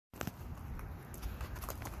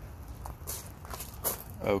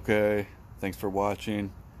Okay, thanks for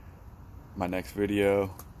watching. My next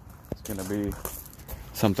video is gonna be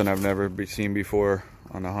something I've never seen before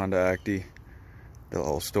on the Honda Acty, the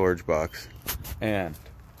little storage box. And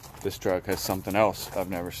this truck has something else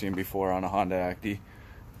I've never seen before on a Honda Acty,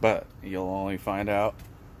 but you'll only find out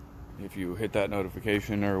if you hit that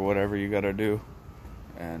notification or whatever you gotta do.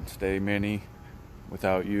 And stay mini.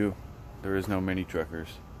 Without you, there is no mini truckers.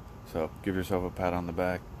 So give yourself a pat on the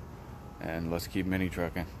back and let's keep mini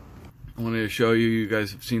trucking. I wanted to show you, you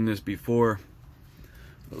guys have seen this before.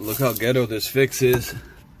 Look how ghetto this fix is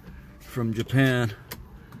from Japan.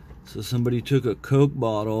 So somebody took a Coke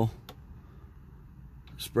bottle,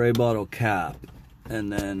 spray bottle cap,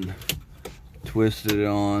 and then twisted it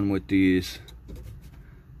on with these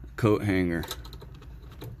coat hanger.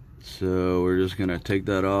 So we're just gonna take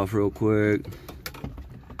that off real quick,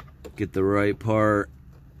 get the right part.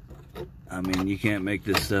 I mean, you can't make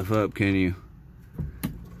this stuff up, can you?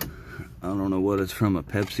 I don't know what it's from, a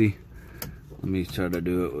Pepsi. Let me try to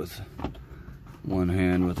do it with one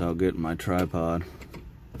hand without getting my tripod.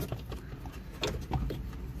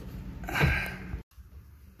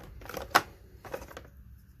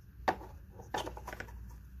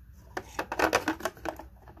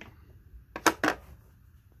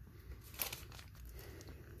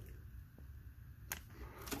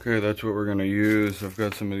 Okay, that's what we're gonna use. I've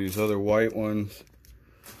got some of these other white ones.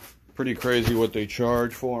 Pretty crazy what they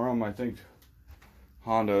charge for them. I think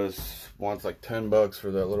Honda wants like 10 bucks for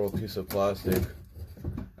that little piece of plastic.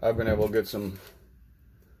 I've been able to get some,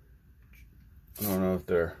 I don't know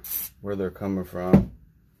if where they're coming from,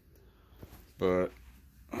 but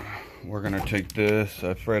we're gonna take this.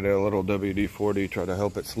 I sprayed a little WD-40, try to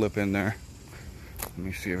help it slip in there. Let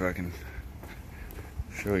me see if I can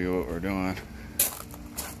show you what we're doing.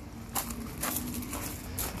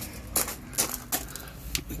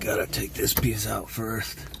 Gotta take this piece out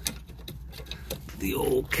first. The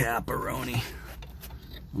old caparoni.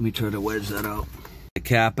 Let me try to wedge that out. The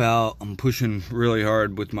cap out. I'm pushing really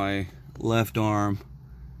hard with my left arm,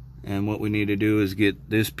 and what we need to do is get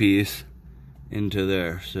this piece into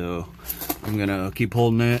there. So I'm gonna keep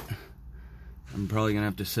holding it. I'm probably gonna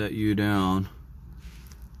have to set you down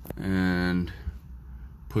and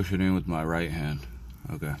push it in with my right hand.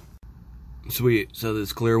 Okay. Sweet, so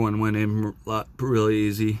this clear one went in really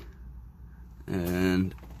easy,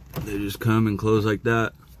 and they just come and close like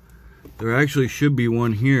that. There actually should be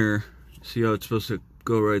one here. See how it's supposed to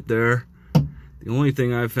go right there? The only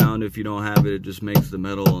thing I found, if you don't have it, it just makes the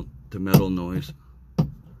metal to metal noise.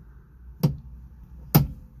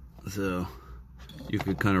 So you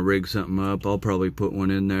could kind of rig something up. I'll probably put one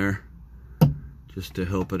in there just to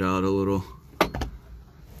help it out a little.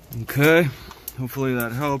 Okay, hopefully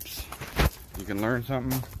that helps. You can learn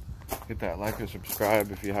something. Hit that like or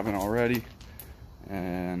subscribe if you haven't already,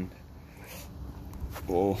 and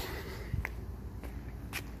we'll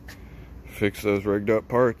fix those rigged up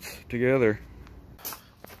parts together.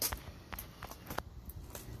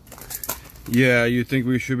 Yeah, you think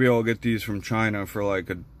we should be able to get these from China for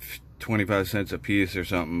like 25 cents a piece or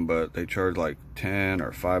something, but they charge like 10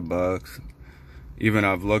 or 5 bucks. Even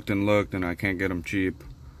I've looked and looked and I can't get them cheap.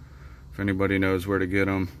 If anybody knows where to get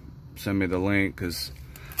them, send me the link, because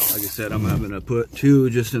like I said, I'm having to put two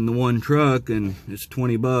just in the one truck, and it's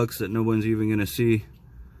 20 bucks that no one's even gonna see.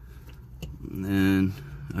 And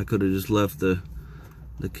I could have just left the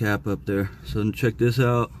cap up there. So check this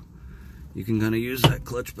out. You can kind of use that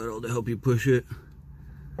clutch pedal to help you push it.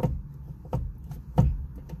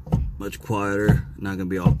 Much quieter, not gonna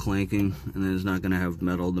be all clanking, and then it's not gonna have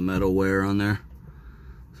metal to metal wear on there.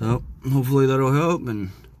 So hopefully that'll help and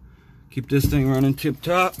keep this thing running tip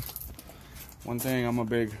top. One thing, I'm a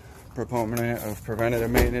big proponent of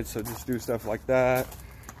preventative maintenance, so just do stuff like that.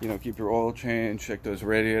 You know, keep your oil change, check those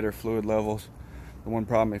radiator fluid levels. The one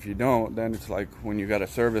problem, if you don't, then it's like when you got to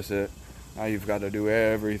service it, now you've got to do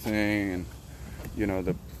everything, and you know,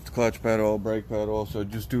 the clutch pedal, brake pedal. So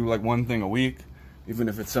just do like one thing a week, even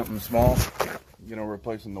if it's something small. You know,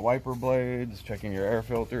 replacing the wiper blades, checking your air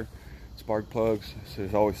filter, spark plugs. So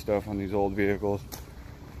there's always stuff on these old vehicles.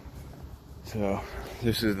 So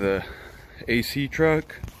this is the AC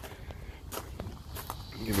truck.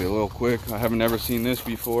 Give you a little quick. I haven't ever seen this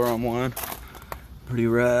before on one. Pretty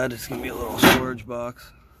rad. It's gonna be a little storage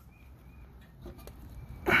box.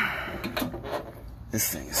 This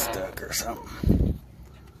thing is stuck or something. I don't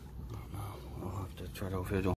know. I'll have to try to fiddle.